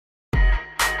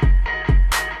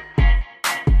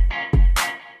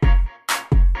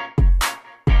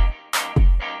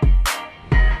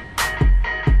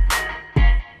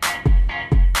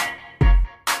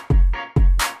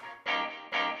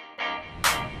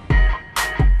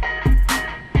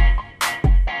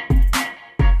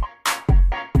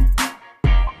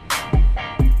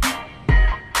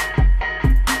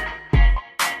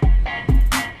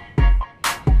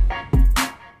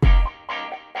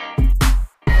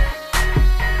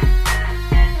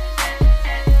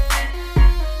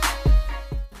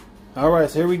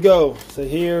Alright, so here we go. So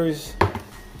here's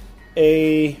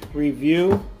a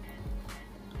review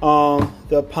on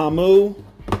the Pamu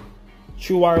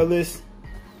True Wireless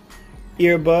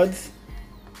earbuds.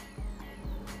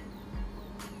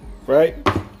 Right?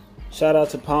 Shout out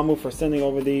to Pamu for sending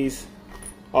over these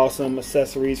awesome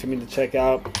accessories for me to check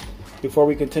out. Before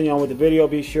we continue on with the video,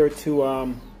 be sure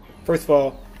to, first of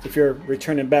all, if you're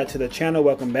returning back to the channel,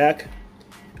 welcome back.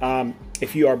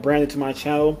 If you are brand new to my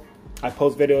channel, I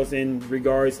post videos in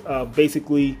regards of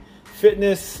basically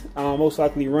fitness, most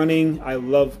likely running. I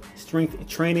love strength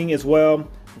training as well,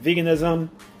 veganism,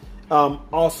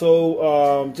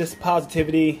 also just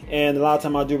positivity, and a lot of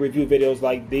time I do review videos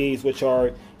like these, which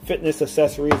are fitness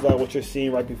accessories like what you're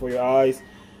seeing right before your eyes.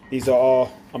 These are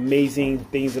all amazing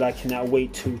things that I cannot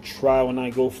wait to try when I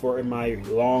go for my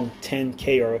long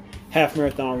 10K or half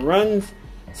marathon runs.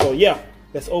 So yeah,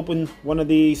 let's open one of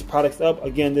these products up.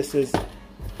 Again, this is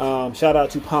shout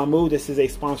out to Pamu. This is a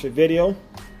sponsored video.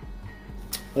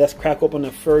 Let's crack open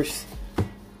the first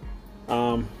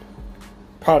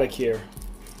product here.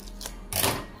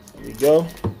 There we go.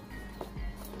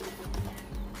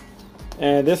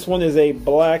 And this one is a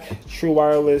black True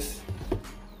Wireless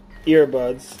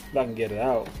earbuds. If I can get it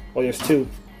out. Oh, there's two.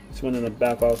 This one in the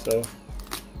back also.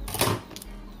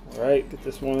 Alright, get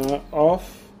this one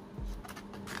off.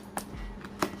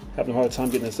 Having a hard time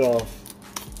getting this off.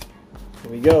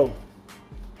 Here we go.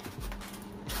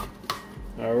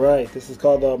 Alright, this is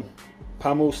called the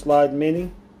Pamu Slide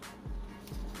Mini.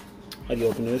 How do you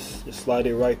open this? Just slide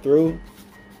it right through.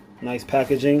 Nice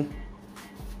packaging.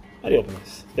 How do you open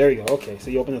this? There you go. Okay, so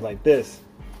you open it like this.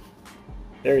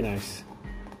 Very nice.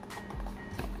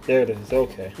 There it is.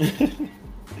 Okay.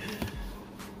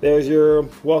 There's your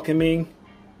welcoming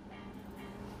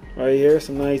right here.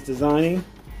 Some nice designing.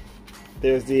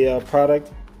 There's the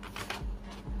product.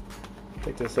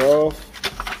 Take this off.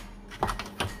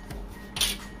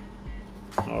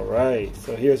 Alright,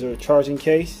 so here's our charging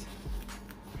case.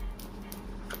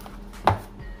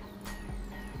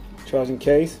 Charging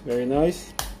case, very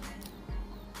nice.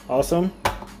 Awesome.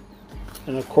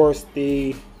 And of course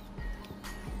the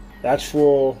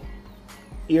actual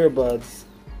earbuds.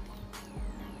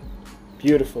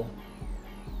 Beautiful.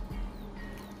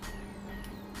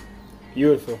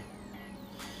 Beautiful.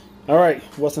 Alright,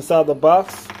 what's inside the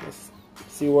box? Let's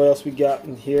see what else we got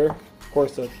in here. Of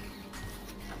course, let's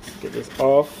get this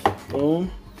off.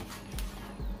 Boom.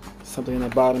 Something in the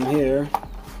bottom here.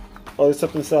 Oh, there's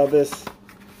something inside this.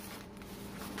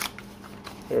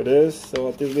 There it is. So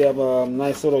I think we have a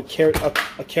nice little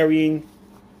carrying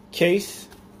case.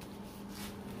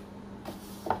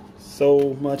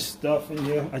 So much stuff in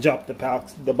here. I dropped the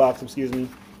box, excuse me.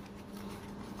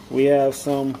 We have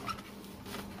some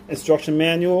instruction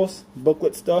manuals,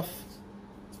 booklet stuff.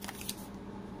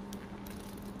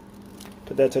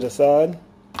 Put that to the side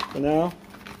for now.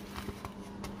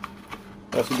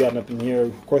 What else we got up in here?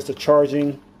 Of course, the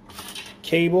charging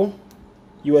cable,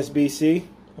 USB-C,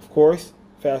 of course,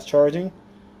 fast charging.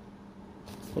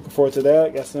 Looking forward to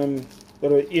that. Got some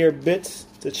little ear bits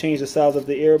to change the size of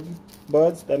the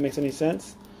earbuds. That makes any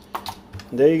sense.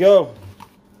 And there you go.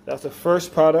 That's the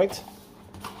first product.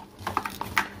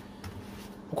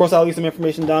 Of course, I'll leave some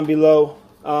information down below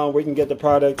where you can get the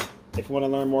product. If you want to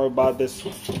learn more about this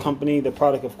company, the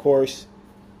product, of course,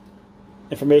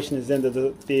 information is in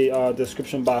the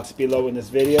description box below in this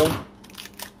video.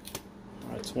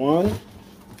 That's one.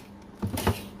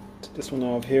 Take this one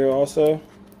off here also.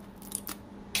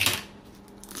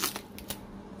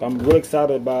 I'm really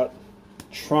excited about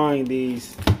trying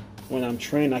these when I'm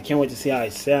training. I can't wait to see how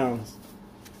it sounds.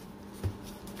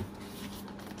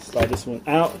 Slide this one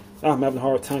out. Oh, I'm having a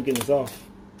hard time getting this off.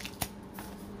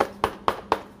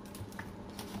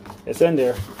 It's in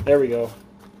there. There we go.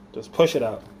 Just push it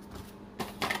out.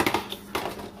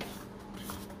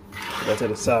 Put that to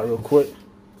the side real quick.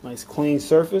 Nice clean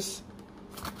surface.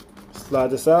 Slide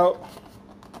this out.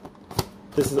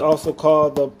 This is also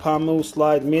called the Pamu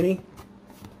Slide Mini.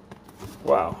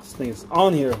 Wow, this thing is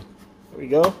on here. There we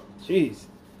go. Jeez.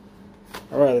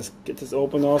 Alright, let's get this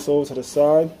open also over to the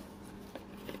side.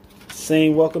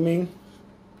 Same welcoming.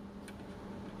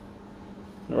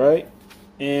 Alright.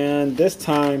 And this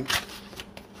time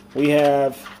we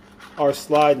have our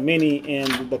Slide Mini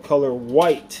in the color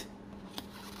white.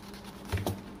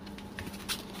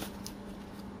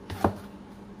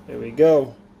 There we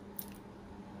go.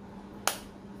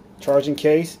 Charging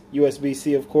case,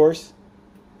 USB-C of course.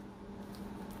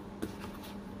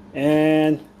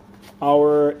 And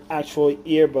our actual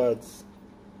earbuds.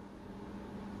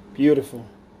 Beautiful.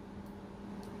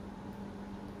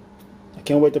 I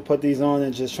can't wait to put these on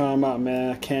and just try them out,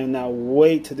 man. I cannot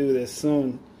wait to do this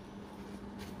soon.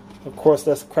 Of course,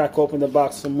 let's crack open the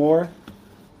box some more.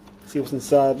 See what's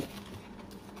inside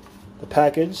the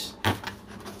package.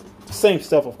 Same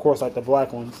stuff, of course, like the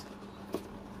black ones.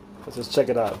 Let's just check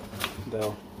it out,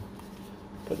 though.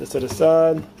 Put this to the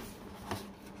side.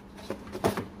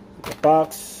 The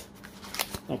box.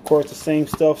 Of course, the same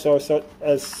stuff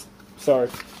as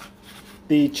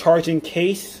the charging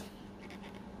case.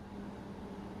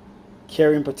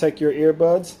 Carry and protect your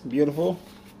earbuds. Beautiful.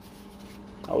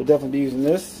 I will definitely be using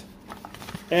this.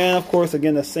 And of course,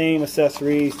 again, the same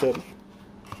accessories, the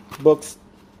books,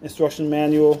 instruction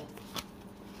manual.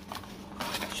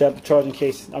 Have the charging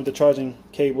case, the charging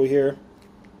cable here,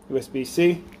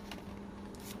 USB-C.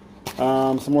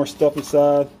 Some more stuff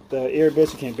inside the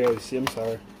earbuds. You can't barely see. I'm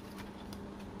sorry.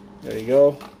 There you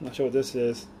go. I'm not sure what this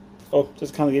is. Oh,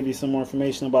 just kind of give you some more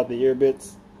information about the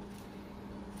earbuds.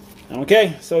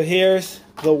 Okay, so here's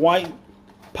the white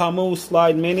Pamu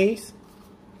slide minis.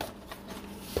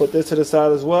 Put this to the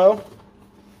side as well.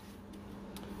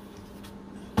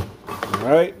 All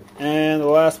right, and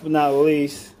last but not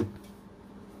least,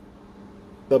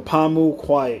 the Pamu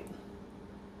Quiet.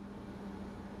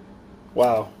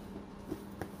 Wow.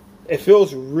 It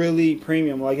feels really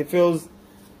premium. Like it feels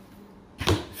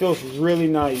really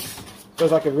nice.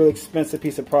 Feels like a really expensive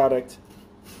piece of product.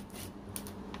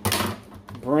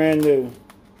 Brand new.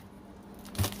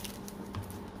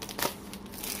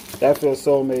 That feels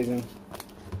so amazing.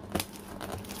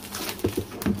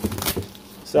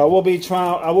 So I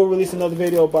will release another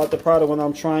video about the product when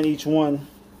I'm trying each one.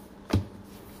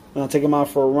 When I take them out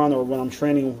for a run or when I'm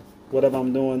training, whatever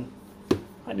I'm doing.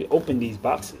 I need to open these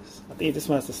boxes. I think this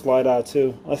one has to slide out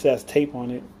too, unless it has tape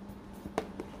on it.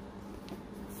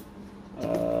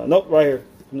 Nope, right here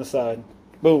from the side.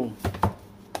 Boom.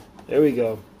 There we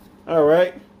go. All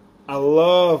right. I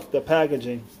love the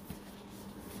packaging.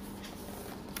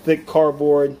 Thick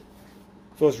cardboard.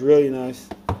 Feels really nice.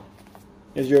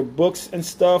 There's your books and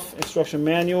stuff, instruction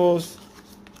manuals,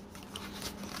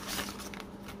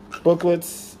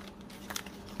 booklets.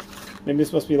 Maybe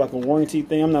this must be like a warranty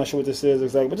thing. I'm not sure what this is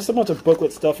exactly, but just a bunch of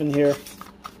booklet stuff in here.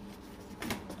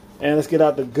 And let's get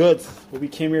out the goods, what we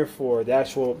came here for, the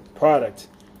actual product.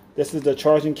 This is the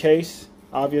charging case,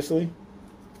 obviously.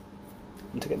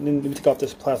 Let me take off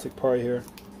this plastic part here.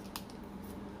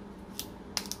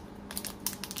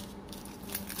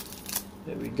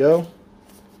 There we go.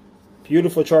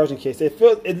 Beautiful charging case. This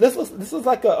is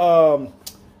like a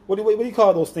what do you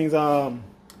call those things? I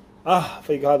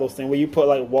forgot those things where you put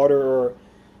like water or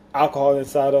alcohol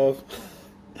inside of.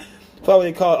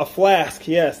 Probably call it a flask.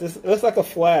 Yes, this looks like a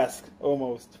flask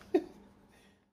almost.